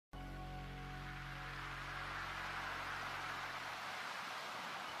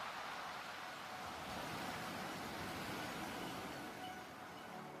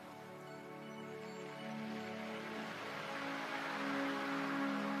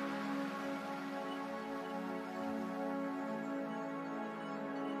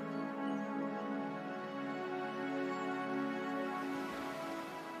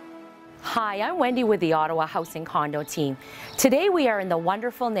Hi, I'm Wendy with the Ottawa Housing Condo team. Today we are in the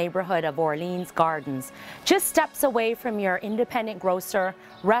wonderful neighborhood of Orleans Gardens, just steps away from your independent grocer,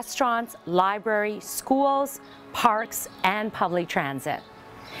 restaurants, library, schools, parks, and public transit.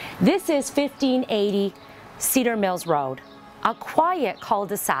 This is 1580 Cedar Mills Road, a quiet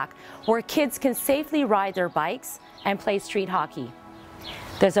cul-de-sac where kids can safely ride their bikes and play street hockey.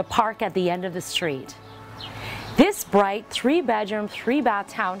 There's a park at the end of the street. This bright 3-bedroom,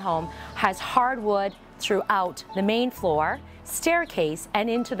 3-bath townhome has hardwood throughout the main floor, staircase, and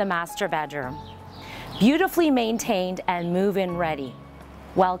into the master bedroom. Beautifully maintained and move-in ready.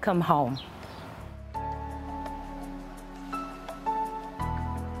 Welcome home.